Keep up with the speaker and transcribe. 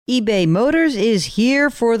eBay Motors is here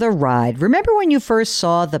for the ride. Remember when you first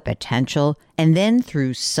saw the potential? And then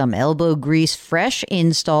through some elbow grease, fresh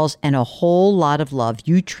installs, and a whole lot of love,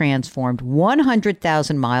 you transformed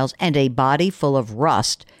 100,000 miles and a body full of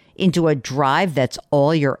rust into a drive that's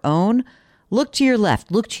all your own? Look to your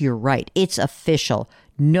left, look to your right. It's official.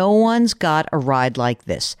 No one's got a ride like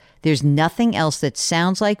this. There's nothing else that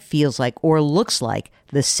sounds like, feels like, or looks like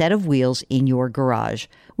the set of wheels in your garage.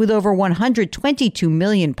 With over 122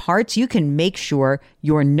 million parts, you can make sure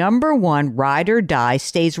your number one ride or die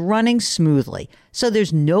stays running smoothly. So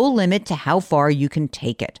there's no limit to how far you can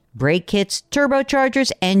take it. Brake kits,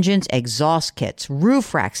 turbochargers, engines, exhaust kits,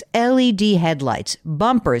 roof racks, LED headlights,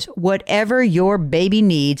 bumpers, whatever your baby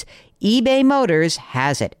needs, eBay Motors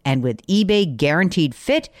has it. And with eBay Guaranteed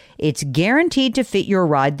Fit, it's guaranteed to fit your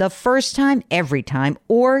ride the first time, every time,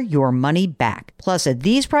 or your money back. Plus, at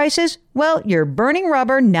these prices, well, you're burning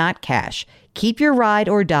rubber, not cash. Keep your ride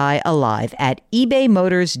or die alive at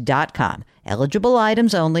ebaymotors.com. Eligible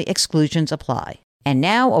items only. Exclusions apply. And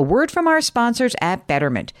now, a word from our sponsors at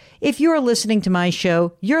Betterment. If you're listening to my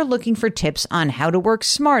show, you're looking for tips on how to work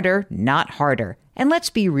smarter, not harder. And let's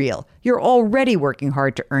be real, you're already working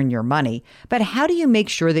hard to earn your money, but how do you make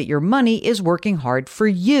sure that your money is working hard for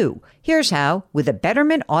you? Here's how. With a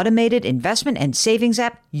Betterment automated investment and savings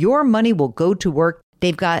app, your money will go to work.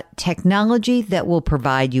 They've got technology that will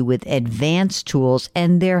provide you with advanced tools,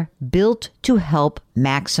 and they're built to help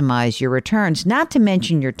maximize your returns, not to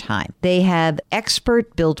mention your time. They have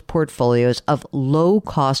expert-built portfolios of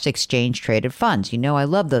low-cost exchange-traded funds. You know I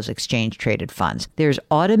love those exchange-traded funds. There's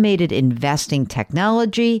automated investing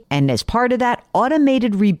technology, and as part of that,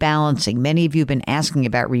 automated rebalancing. Many of you have been asking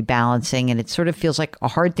about rebalancing, and it sort of feels like a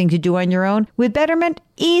hard thing to do on your own. With Betterment,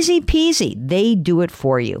 easy peasy. They do it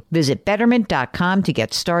for you. Visit Betterment.com to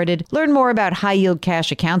get started. Learn more about high-yield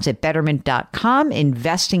cash accounts at Betterment.com.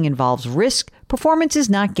 Investing involves risk. Performance is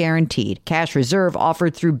not guaranteed. Cash reserve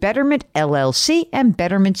offered through Betterment LLC and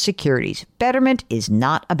Betterment Securities. Betterment is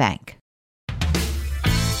not a bank.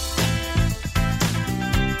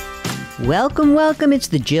 Welcome, welcome. It's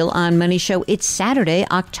the Jill on Money Show. It's Saturday,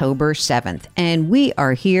 October 7th, and we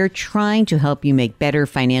are here trying to help you make better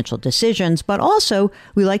financial decisions, but also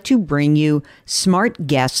we like to bring you smart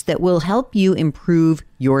guests that will help you improve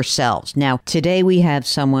yourselves. Now, today we have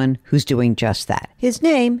someone who's doing just that. His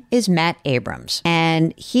name is Matt Abrams,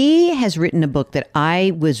 and he has written a book that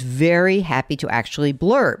I was very happy to actually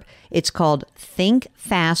blurb. It's called Think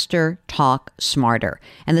Faster, Talk Smarter.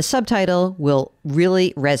 And the subtitle will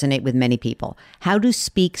really resonate with many people. How to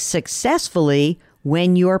speak successfully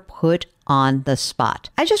when you're put on the spot.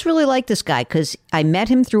 I just really like this guy because I met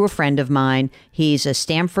him through a friend of mine. He's a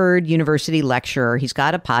Stanford University lecturer. He's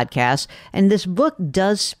got a podcast. And this book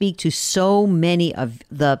does speak to so many of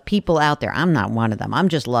the people out there. I'm not one of them. I'm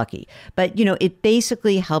just lucky. But, you know, it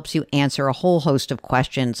basically helps you answer a whole host of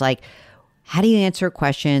questions like, how do you answer a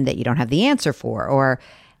question that you don't have the answer for? Or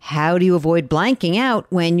how do you avoid blanking out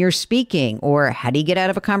when you're speaking? Or how do you get out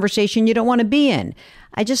of a conversation you don't want to be in?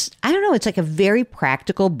 I don't know. It's like a very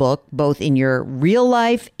practical book, both in your real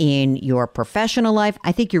life, in your professional life.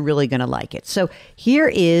 I think you're really going to like it. So here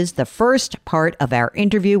is the first part of our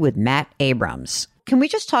interview with Matt Abrams. Can we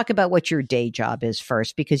just talk about what your day job is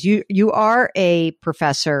first? Because you are a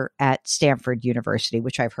professor at Stanford University,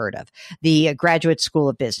 which I've heard of, the Graduate School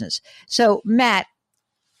of Business. So, Matt,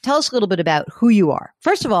 tell us a little bit about who you are.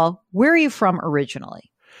 First of all, where are you from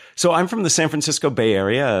originally? So I'm from the San Francisco Bay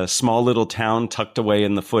Area, a small little town tucked away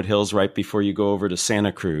in the foothills right before you go over to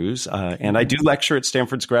Santa Cruz. And I do lecture at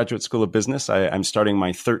Stanford's Graduate School of Business. I'm starting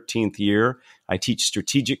my 13th year. I teach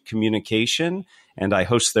strategic communication, and I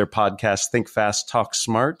host their podcast, Think Fast, Talk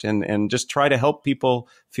Smart, and just try to help people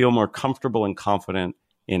feel more comfortable and confident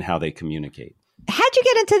in how they communicate. How'd you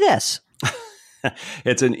get into this?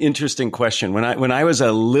 It's an interesting question. When I was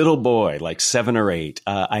a little boy, like 7 or 8,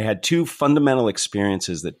 I had 2 fundamental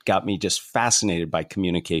experiences that got me just fascinated by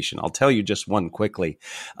communication. I'll tell you just one quickly.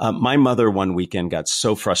 My mother one weekend got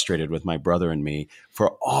so frustrated with my brother and me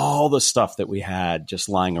for all the stuff that we had just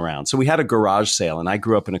lying around. So we had a garage sale, and I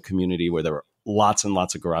grew up in a community where there were lots and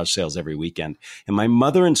lots of garage sales every weekend. And my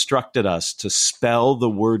mother instructed us to spell the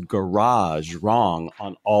word garage wrong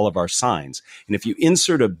on all of our signs. And if you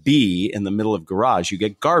insert a B in the middle of garage, you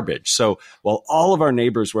get garbage. So while all of our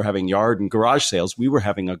neighbors were having yard and garage sales, we were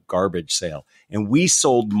having a garbage sale. And we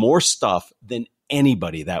sold more stuff than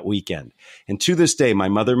anybody that weekend. And to this day, my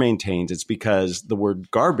mother maintains it's because the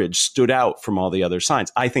word garbage stood out from all the other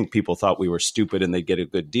signs. I think people thought we were stupid and they'd get a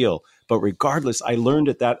good deal. But regardless, I learned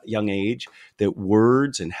at that young age that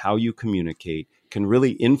words and how you communicate can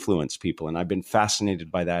really influence people. And I've been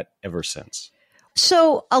fascinated by that ever since.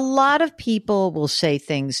 So a lot of people will say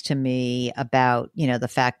things to me about, the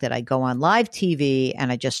fact that I go on live TV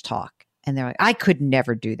and I just talk. And they're like, I could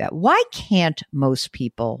never do that. Why can't most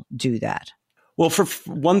people do that? Well, for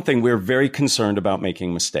one thing, we're very concerned about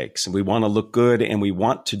making mistakes. We want to look good and we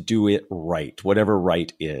want to do it right, whatever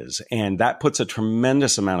right is. And that puts a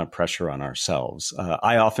tremendous amount of pressure on ourselves.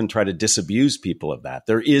 I often try to disabuse people of that.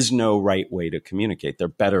 There is no right way to communicate. There are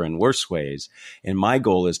better and worse ways. And my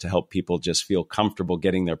goal is to help people just feel comfortable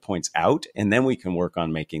getting their points out. And then we can work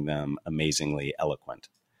on making them amazingly eloquent.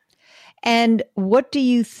 And what do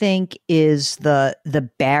you think is the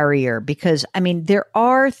barrier? Because there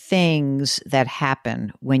are things that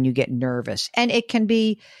happen when you get nervous, and it can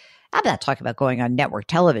be, I'm not talking about going on network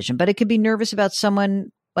television, but it could be nervous about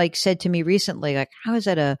someone like said to me recently, like I was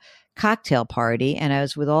at a cocktail party and I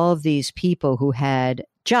was with all of these people who had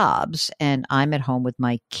jobs and I'm at home with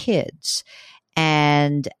my kids.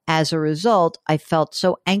 And as a result, I felt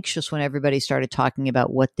so anxious when everybody started talking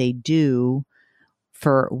about what they do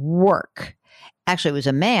for work. Actually, it was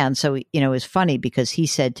a man. So, it was funny because he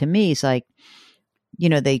said to me, he's like,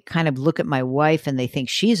 they kind of look at my wife and they think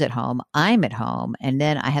she's at home. I'm at home. And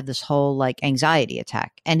then I have this whole like anxiety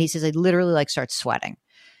attack. And he says, I literally like start sweating.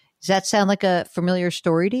 Does that sound like a familiar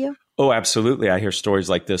story to you? Oh, absolutely. I hear stories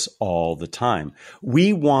like this all the time.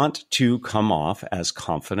 We want to come off as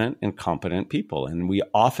confident and competent people. And we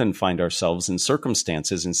often find ourselves in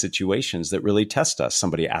circumstances and situations that really test us.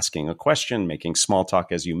 Somebody asking a question, making small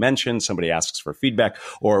talk, as you mentioned, somebody asks for feedback,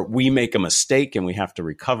 or we make a mistake and we have to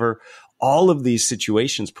recover. All of these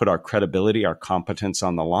situations put our credibility, our competence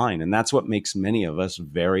on the line. And that's what makes many of us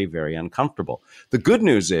very, very uncomfortable. The good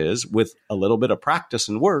news is with a little bit of practice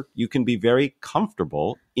and work, you can be very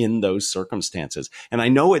comfortable in those circumstances. And I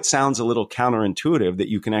know it sounds a little counterintuitive that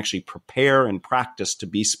you can actually prepare and practice to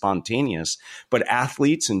be spontaneous, but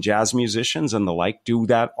athletes and jazz musicians and the like do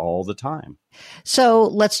that all the time. So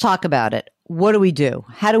let's talk about it. What do we do?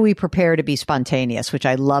 How do we prepare to be spontaneous? Which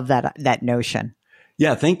I love that notion.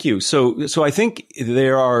 Yeah, thank you. So I think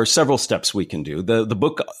there are several steps we can do. The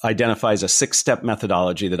book identifies a 6-step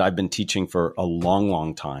methodology that I've been teaching for a long,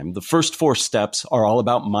 long time. The first 4 steps are all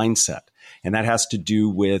about mindset. And that has to do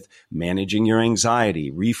with managing your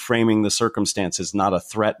anxiety, reframing the circumstances, not a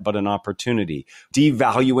threat, but an opportunity,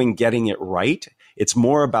 devaluing getting it right. It's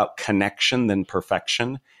more about connection than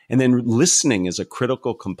perfection. And then listening is a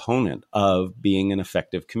critical component of being an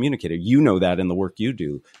effective communicator. You know that in the work you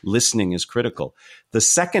do. Listening is critical. The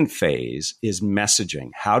second phase is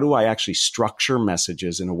messaging. How do I actually structure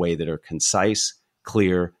messages in a way that are concise,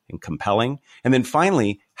 clear, and compelling? And then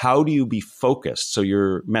finally, how do you be focused so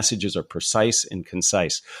your messages are precise and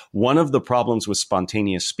concise? One of the problems with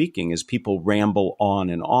spontaneous speaking is people ramble on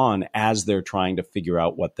and on as they're trying to figure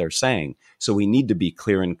out what they're saying. So we need to be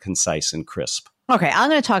clear and concise and crisp. Okay, I'm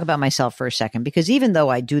going to talk about myself for a second, because even though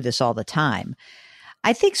I do this all the time,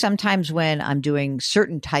 I think sometimes when I'm doing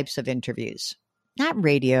certain types of interviews, not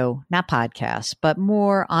radio, not podcasts, but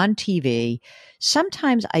more on TV,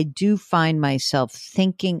 sometimes I do find myself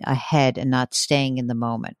thinking ahead and not staying in the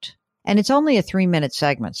moment. And it's only a 3-minute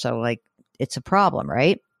segment, so like it's a problem,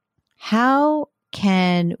 right? How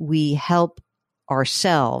can we help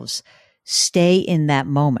ourselves stay in that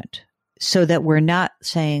moment so that we're not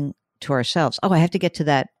saying to ourselves, oh, I have to get to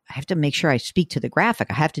that. I have to make sure I speak to the graphic.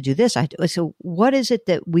 I have to do this. So what is it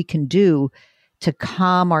that we can do to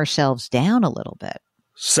calm ourselves down a little bit?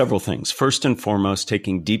 Several things. First and foremost,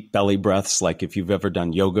 taking deep belly breaths. Like if you've ever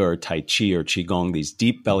done yoga or Tai Chi or Qigong, these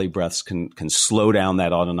deep belly breaths can slow down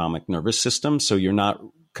that autonomic nervous system. So you're not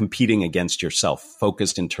competing against yourself,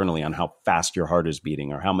 focused internally on how fast your heart is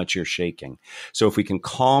beating or how much you're shaking. So if we can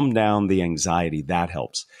calm down the anxiety, that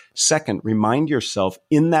helps. Second, remind yourself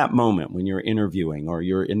in that moment when you're interviewing or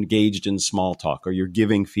you're engaged in small talk or you're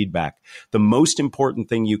giving feedback, the most important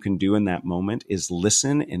thing you can do in that moment is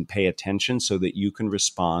listen and pay attention so that you can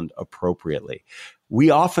respond appropriately. We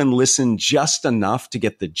often listen just enough to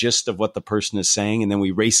get the gist of what the person is saying, and then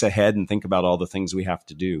we race ahead and think about all the things we have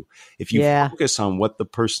to do. If you focus on what the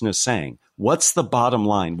person is saying, what's the bottom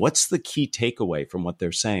line? What's the key takeaway from what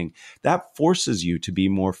they're saying? That forces you to be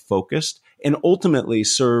more focused and ultimately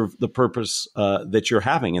serve the purpose that you're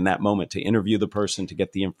having in that moment, to interview the person, to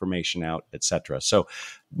get the information out, etc. So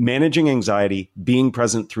managing anxiety, being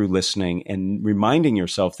present through listening, and reminding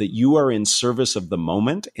yourself that you are in service of the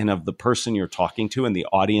moment and of the person you're talking to and the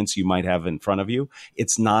audience you might have in front of you.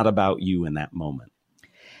 It's not about you in that moment.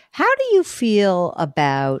 How do you feel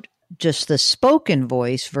about just the spoken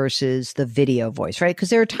voice versus the video voice, right? Because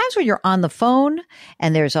there are times when you're on the phone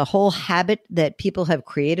and there's a whole habit that people have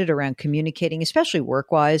created around communicating, especially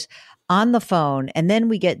work-wise, on the phone. And then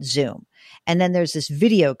we get Zoom. And then there's this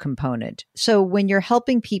video component. So when you're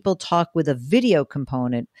helping people talk with a video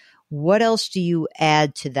component, what else do you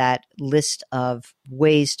add to that list of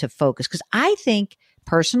ways to focus? Because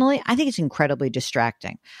personally, I think it's incredibly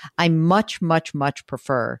distracting. I much, much, much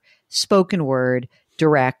prefer spoken word,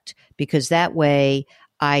 direct, because that way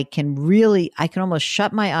I can almost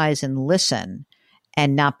shut my eyes and listen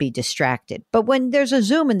and not be distracted. But when there's a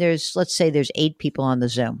Zoom and let's say there's 8 people on the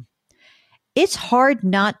Zoom, it's hard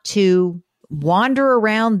not to wander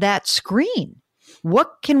around that screen.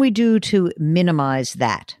 What can we do to minimize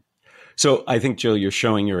that? So I think, Jill, you're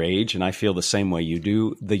showing your age, and I feel the same way you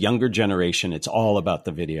do. The younger generation, it's all about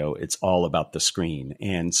the video. It's all about the screen.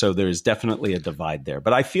 And so there's definitely a divide there.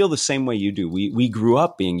 But I feel the same way you do. We grew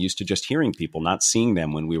up being used to just hearing people, not seeing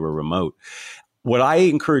them when we were remote. What I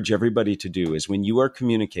encourage everybody to do is when you are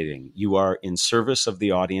communicating, you are in service of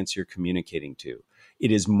the audience you're communicating to.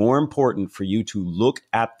 It is more important for you to look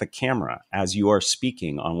at the camera as you are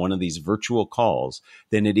speaking on one of these virtual calls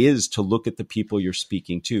than it is to look at the people you're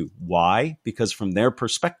speaking to. Why? Because from their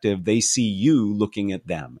perspective, they see you looking at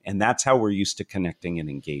them. And that's how we're used to connecting and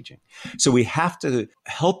engaging. So we have to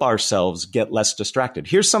help ourselves get less distracted.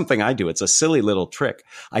 Here's something I do. It's a silly little trick.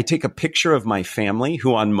 I take a picture of my family,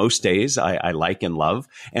 who on most days I like and love,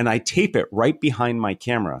 and I tape it right behind my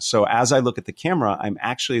camera. So as I look at the camera, I'm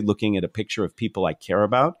actually looking at a picture of people I care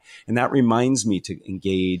about. And that reminds me to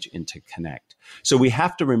engage and to connect. So we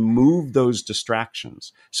have to remove those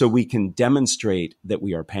distractions so we can demonstrate that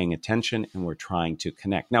we are paying attention and we're trying to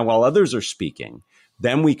connect. Now, while others are speaking,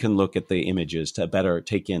 then we can look at the images to better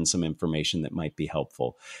take in some information that might be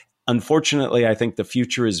helpful. Unfortunately, I think the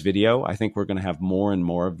future is video. I think we're going to have more and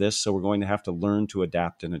more of this. So we're going to have to learn to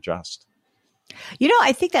adapt and adjust.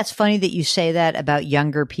 I think that's funny that you say that about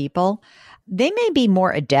younger people. They may be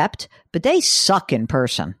more adept, but they suck in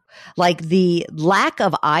person. Like the lack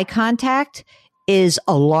of eye contact is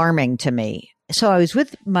alarming to me. So I was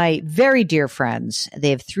with my very dear friends. They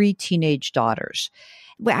have 3 teenage daughters.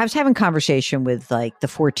 I was having a conversation with like the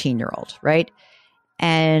 14-year-old, right?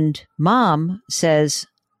 And mom says,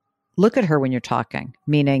 look at her when you're talking,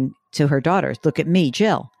 meaning to her daughters, look at me,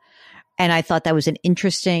 Jill. And I thought that was an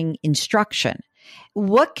interesting instruction.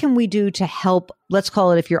 What can we do to help? Let's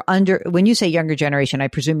call it, when you say younger generation, I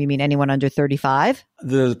presume you mean anyone under 35?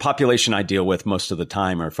 The population I deal with most of the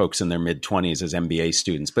time are folks in their mid-20s as MBA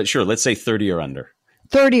students. But sure, let's say 30 or under.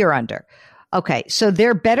 30 or under. Okay, so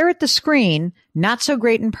they're better at the screen, not so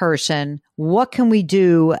great in person. What can we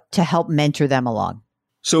do to help mentor them along?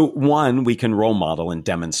 So one, we can role model and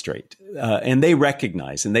demonstrate, and they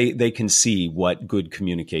recognize and they can see what good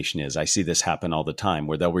communication is. I see this happen all the time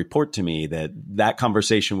where they'll report to me that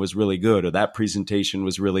conversation was really good or that presentation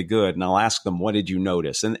was really good. And I'll ask them, what did you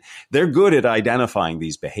notice? And they're good at identifying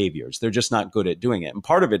these behaviors. They're just not good at doing it. And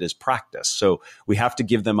part of it is practice. So we have to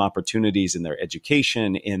give them opportunities in their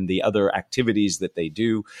education, in the other activities that they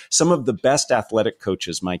do. Some of the best athletic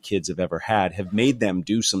coaches my kids have ever had have made them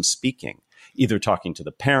do some speaking, either talking to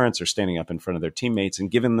the parents or standing up in front of their teammates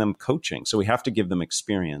and giving them coaching. So we have to give them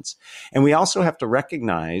experience. And we also have to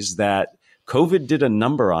recognize that COVID did a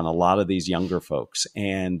number on a lot of these younger folks.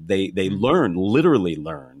 And they literally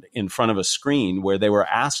learned in front of a screen where they were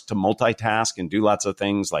asked to multitask and do lots of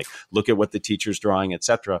things like look at what the teacher's drawing, et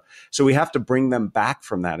cetera. So we have to bring them back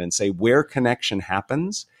from that and say where connection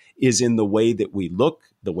happens is in the way that we look,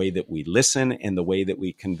 the way that we listen, and the way that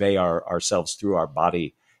we convey ourselves through our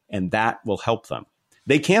body. And that will help them.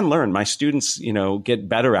 They can learn. My students, get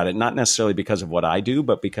better at it, not necessarily because of what I do,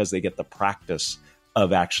 but because they get the practice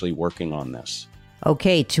of actually working on this.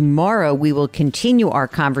 Okay, tomorrow we will continue our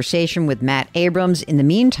conversation with Matt Abrams. In the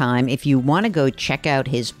meantime, if you want to go check out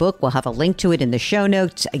his book, we'll have a link to it in the show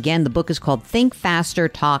notes. Again, the book is called Think Faster,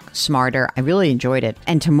 Talk Smarter. I really enjoyed it.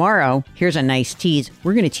 And tomorrow, here's a nice tease.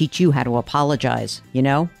 We're going to teach you how to apologize,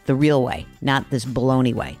 the real way, not this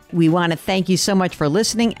baloney way. We want to thank you so much for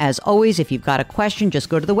listening. As always, if you've got a question, just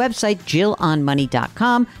go to the website,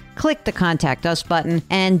 JillOnMoney.com. Click the Contact Us button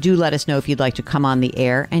and do let us know if you'd like to come on the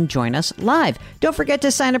air and join us live. Don't forget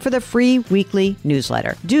to sign up for the free weekly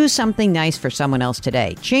newsletter. Do something nice for someone else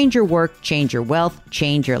today. Change your work, change your wealth,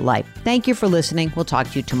 change your life. Thank you for listening. We'll talk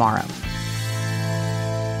to you tomorrow.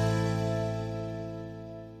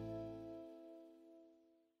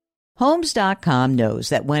 Homes.com knows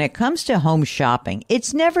that when it comes to home shopping,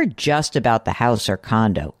 it's never just about the house or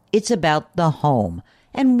condo. It's about the home.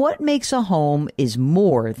 And what makes a home is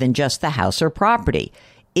more than just the house or property.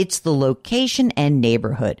 It's the location and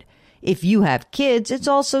neighborhood. If you have kids, it's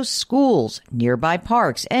also schools, nearby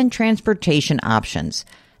parks, and transportation options.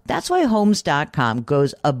 That's why Homes.com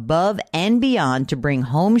goes above and beyond to bring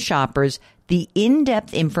home shoppers the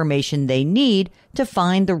in-depth information they need to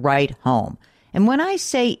find the right home. And when I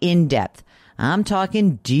say in-depth, I'm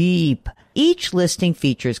talking deep. Each listing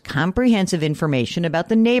features comprehensive information about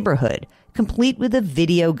the neighborhood, complete with a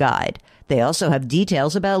video guide. They also have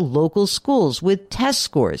details about local schools with test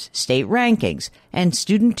scores, state rankings, and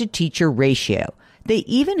student-to-teacher ratio. They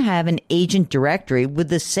even have an agent directory with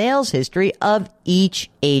the sales history of each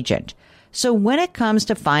agent. So when it comes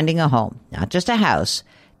to finding a home, not just a house,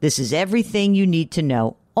 this is everything you need to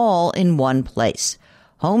know all in one place.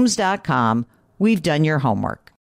 Homes.com, we've done your homework.